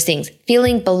one of those things,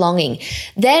 feeling belonging.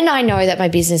 Then I know that my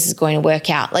business is going to work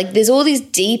out. Like, there's all these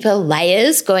deeper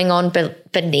layers going on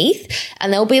beneath,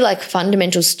 and there'll be like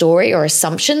fundamental story or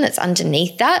assumption that's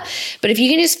underneath that. But if you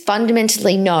can just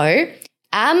fundamentally know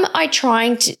Am I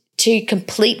trying to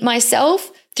complete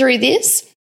myself through this?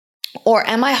 Or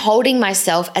am I holding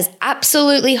myself as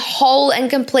absolutely whole and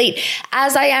complete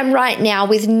as I am right now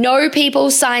with no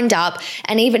people signed up?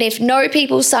 And even if no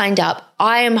people signed up,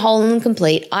 I am whole and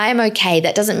complete. I am okay.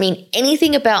 That doesn't mean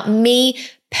anything about me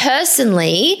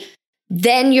personally.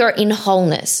 Then you're in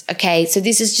wholeness. Okay. So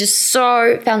this is just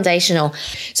so foundational.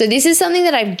 So this is something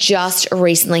that I've just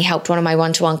recently helped one of my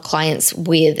one-to-one clients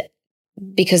with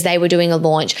because they were doing a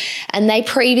launch and they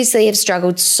previously have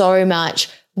struggled so much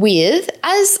with,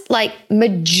 as like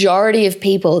majority of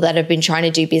people that have been trying to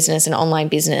do business and online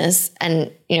business, and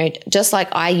just like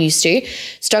I used to,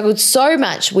 struggled so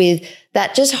much with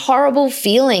that just horrible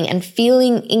feeling and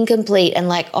feeling incomplete and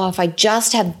like, oh, if I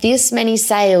just have this many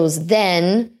sales,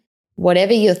 then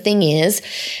whatever your thing is,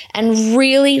 and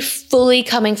really fully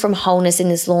coming from wholeness in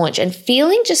this launch and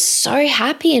feeling just so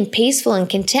happy and peaceful and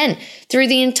content through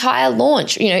the entire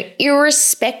launch,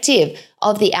 irrespective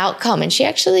of the outcome. And she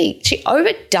over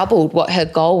doubled what her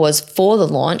goal was for the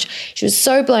launch. She was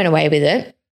so blown away with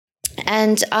it.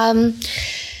 And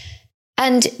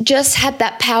just had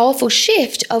that powerful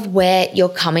shift of where you're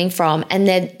coming from.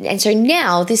 And so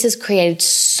now this has created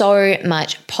so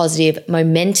much positive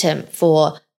momentum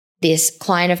for this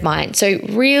client of mine. So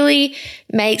it really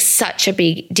makes such a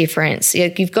big difference.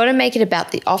 You've got to make it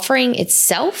about the offering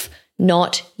itself,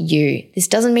 not you. This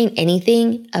doesn't mean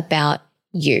anything about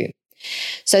you.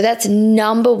 So that's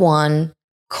number one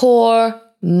core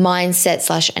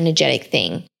mindset / energetic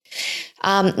thing.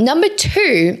 Number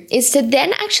two is to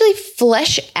then actually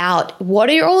flesh out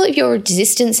what are all of your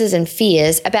resistances and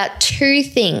fears about two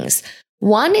things.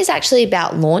 One is actually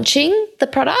about launching the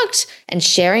product and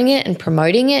sharing it and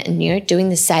promoting it and, doing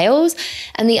the sales.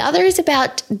 And the other is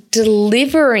about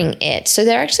delivering it. So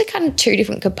they're actually kind of two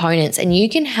different components, and you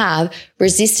can have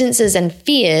resistances and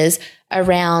fears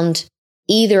around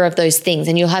either of those things,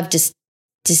 and you'll have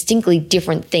distinctly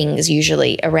different things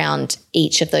usually around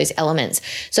each of those elements.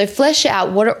 So flesh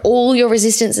out what are all your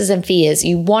resistances and fears.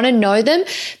 You want to know them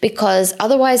because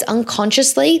otherwise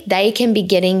unconsciously they can be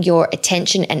getting your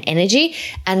attention and energy,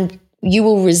 and you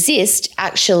will resist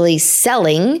actually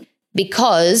selling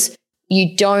because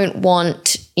you don't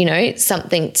want,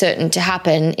 something certain to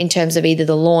happen in terms of either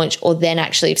the launch or then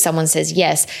actually if someone says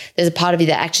yes, there's a part of you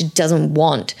that actually doesn't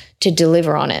want to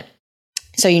deliver on it.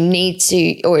 So you need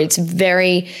to, or it's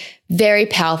very, very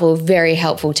powerful, very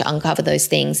helpful to uncover those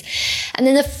things. And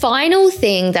then the final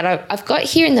thing that I've got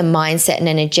here in the mindset and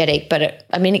energetic, but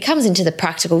it comes into the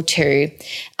practical too,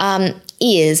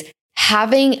 is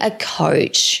having a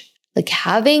coach. Like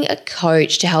having a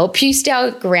coach to help you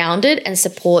stay grounded and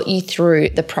support you through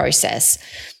the process.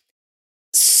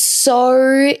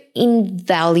 So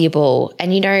invaluable.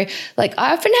 And I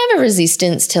often have a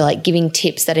resistance to giving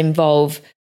tips that involve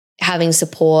having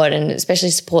support, and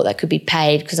especially support that could be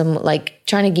paid, because I'm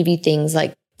trying to give you things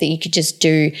that you could just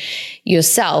do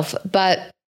yourself.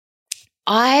 But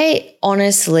I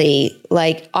honestly,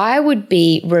 I would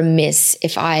be remiss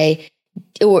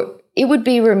it would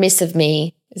be remiss of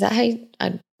me. Is that how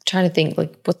I'm trying to think,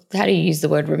 how do you use the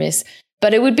word remiss?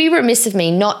 But it would be remiss of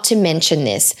me not to mention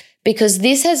this, because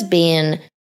this has been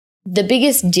the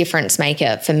biggest difference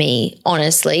maker for me,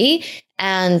 honestly.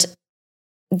 And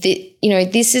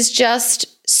this is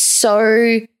just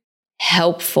so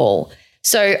helpful.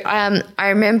 So I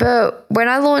remember when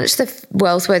I launched the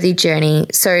Wealthworthy Journey,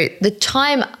 so the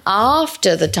time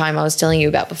after the time I was telling you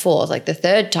about before, the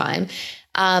third time,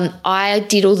 I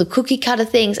did all the cookie cutter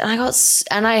things,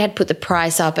 and I had put the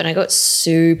price up, and I got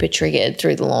super triggered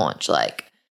through the launch,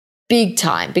 big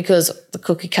time, because the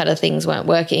cookie cutter things weren't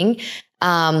working.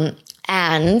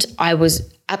 And I was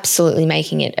absolutely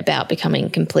making it about becoming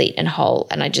complete and whole.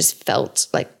 And I just felt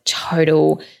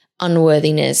total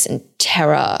unworthiness and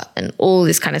terror and all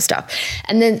this kind of stuff.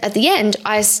 And then at the end,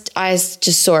 I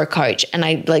just saw a coach, and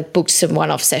I booked some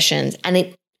one-off sessions,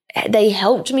 and they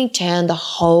helped me turn the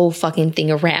whole fucking thing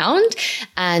around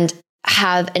and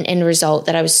have an end result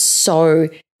that I was so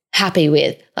happy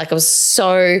with. I was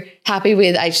so happy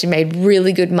with. I actually made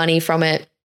really good money from it.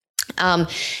 But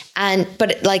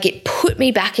it put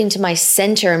me back into my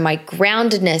center and my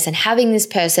groundedness, and having this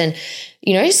person,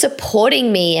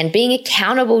 supporting me and being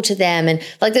accountable to them. And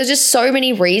there's just so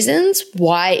many reasons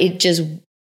why it just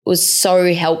was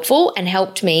so helpful and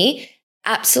helped me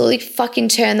absolutely fucking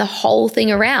turn the whole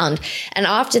thing around. And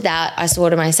after that, I swore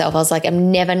to myself, I was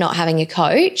I'm never not having a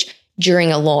coach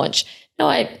during a launch. No,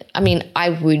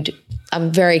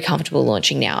 I'm very comfortable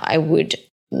launching now. I would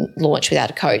launch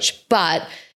without a coach, but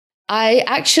I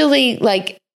actually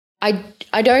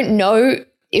I don't know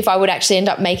if I would actually end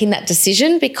up making that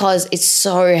decision, because it's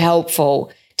so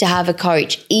helpful to have a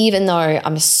coach, even though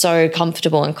I'm so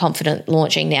comfortable and confident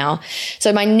launching now.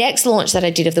 So my next launch that I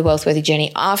did of the Wealthworthy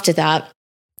Journey after that,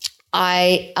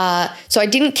 I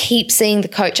didn't keep seeing the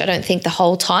coach, I don't think, the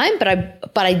whole time, but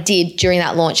I did during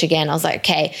that launch again. I was like,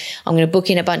 okay, I'm going to book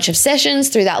in a bunch of sessions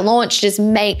through that launch, just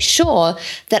make sure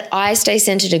that I stay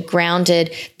centered and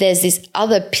grounded. There's this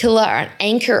other pillar, an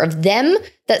anchor of them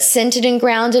that's centered and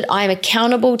grounded. I'm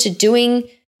accountable to doing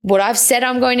what I've said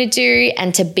I'm going to do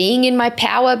and to being in my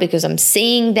power because I'm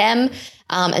seeing them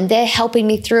and they're helping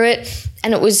me through it.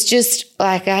 And it was just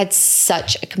like I had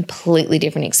such a completely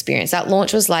different experience. That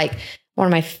launch was like one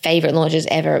of my favorite launches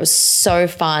ever. It was so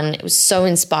fun. It was so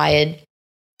inspired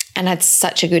and had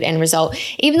such a good end result.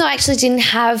 Even though I actually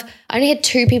I only had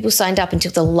 2 people signed up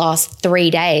until the last 3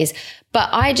 days, but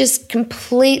I just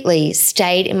completely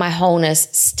stayed in my wholeness,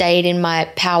 stayed in my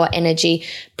power energy,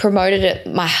 promoted it,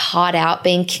 my heart out,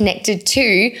 being connected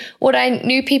to what I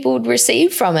knew people would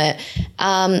receive from it.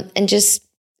 And just,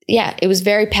 yeah, it was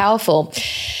very powerful.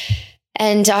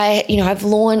 And I've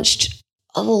launched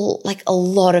a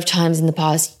lot of times in the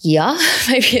past year,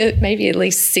 maybe at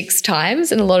least 6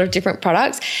 times, in a lot of different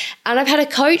products. And I've had a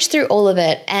coach through all of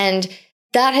it. And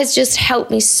that has just helped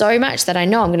me so much that I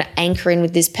know I'm going to anchor in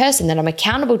with this person, that I'm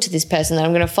accountable to this person, that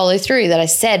I'm going to follow through, that I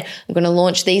said I'm going to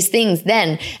launch these things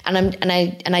then, and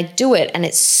I do it, and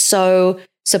it's so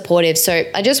supportive. So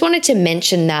I just wanted to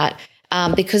mention that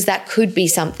because that could be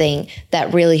something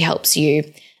that really helps you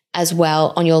as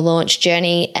well on your launch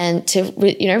journey, and to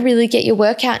really get your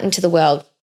work out into the world.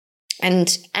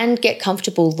 And get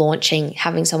comfortable launching,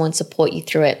 having someone support you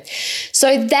through it.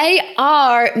 So they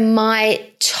are my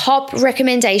top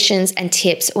recommendations and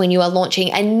tips when you are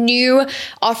launching a new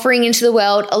offering into the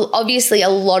world. Obviously, a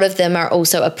lot of them are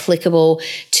also applicable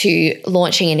to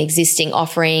launching an existing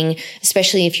offering,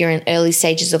 especially if you're in early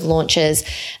stages of launches.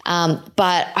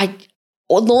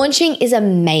 Launching is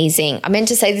amazing. I meant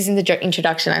to say this in the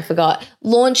introduction, I forgot.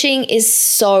 Launching is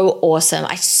so awesome.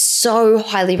 I so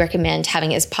highly recommend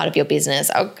having it as part of your business.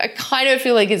 I kind of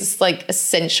feel like it's like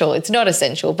essential. It's not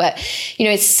essential, but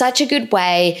it's such a good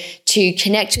way to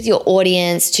connect with your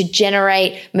audience, to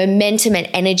generate momentum and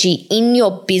energy in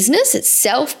your business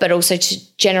itself, but also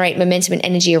to generate momentum and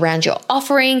energy around your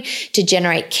offering, to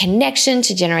generate connection,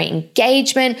 to generate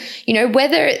engagement.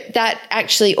 Whether that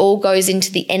actually all goes into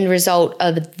the end result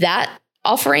of that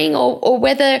offering or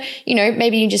whether,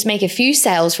 maybe you just make a few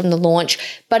sales from the launch,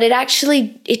 but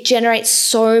it generates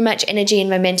so much energy and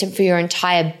momentum for your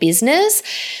entire business.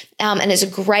 And it's a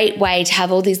great way to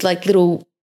have all these like little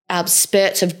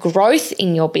spurts of growth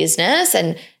in your business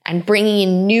and bringing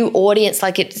in new audience.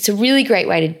 Like it's a really great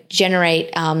way to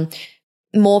generate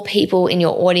more people in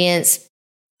your audience,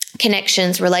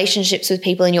 connections, relationships with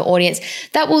people in your audience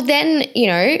that will then,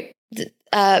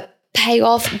 pay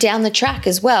off down the track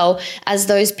as well, as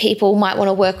those people might want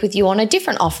to work with you on a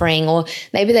different offering, or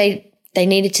maybe they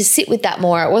needed to sit with that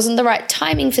more. It wasn't the right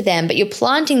timing for them, but you're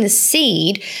planting the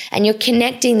seed and you're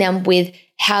connecting them with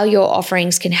how your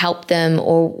offerings can help them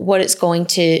or what it's going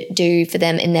to do for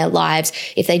them in their lives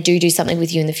if they do something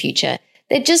with you in the future.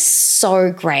 They're just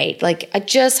so great. Like I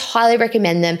just highly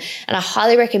recommend them, and I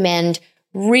highly recommend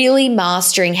really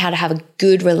mastering how to have a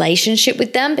good relationship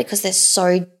with them, because they're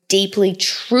so deeply,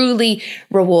 truly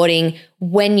rewarding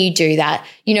when you do that.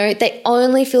 They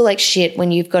only feel like shit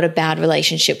when you've got a bad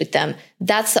relationship with them.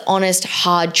 That's the honest,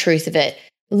 hard truth of it.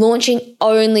 Launching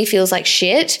only feels like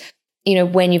shit,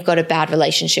 when you've got a bad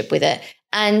relationship with it.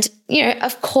 And,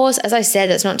 of course, as I said,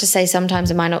 that's not to say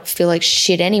sometimes it might not feel like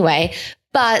shit anyway,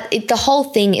 but the whole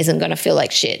thing isn't going to feel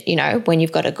like shit, when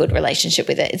you've got a good relationship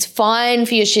with it. It's fine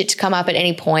for your shit to come up at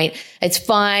any point. It's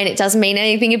fine. It doesn't mean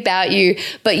anything about you,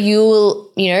 but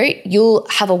you'll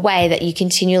have a way that you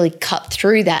continually cut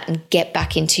through that and get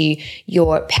back into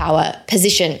your power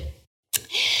position.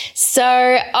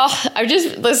 So,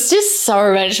 there's just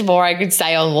so much more I could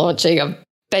say on launching. I'm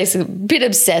basically a bit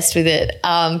obsessed with it,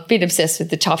 bit obsessed with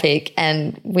the topic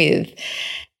and with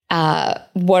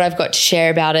what I've got to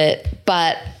share about it.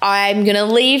 But I'm going to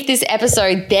leave this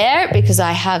episode there because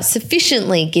I have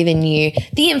sufficiently given you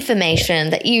the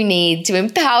information that you need to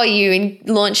empower you in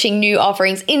launching new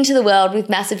offerings into the world with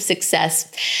massive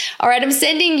success. All right, I'm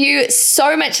sending you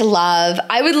so much love.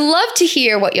 I would love to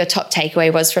hear what your top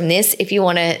takeaway was from this. If you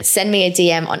want to send me a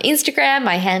DM on Instagram,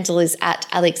 my handle is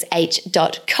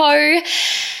 @alexh.co.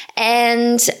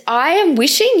 And I am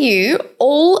wishing you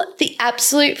all the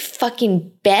absolute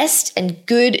fucking best and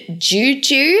good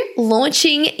juju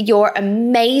launching your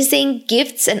amazing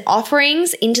gifts and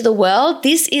offerings into the world.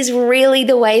 This is really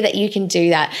the way that you can do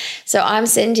that. So I'm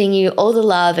sending you all the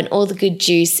love and all the good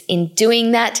juice in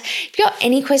doing that. If you've got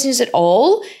any questions at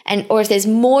all, or if there's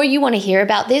more you want to hear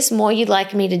about this, more you'd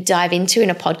like me to dive into in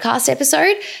a podcast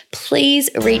episode, please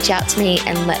reach out to me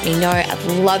and let me know. I'd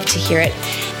love to hear it.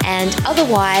 And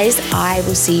otherwise, I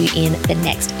will see you in the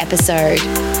next episode.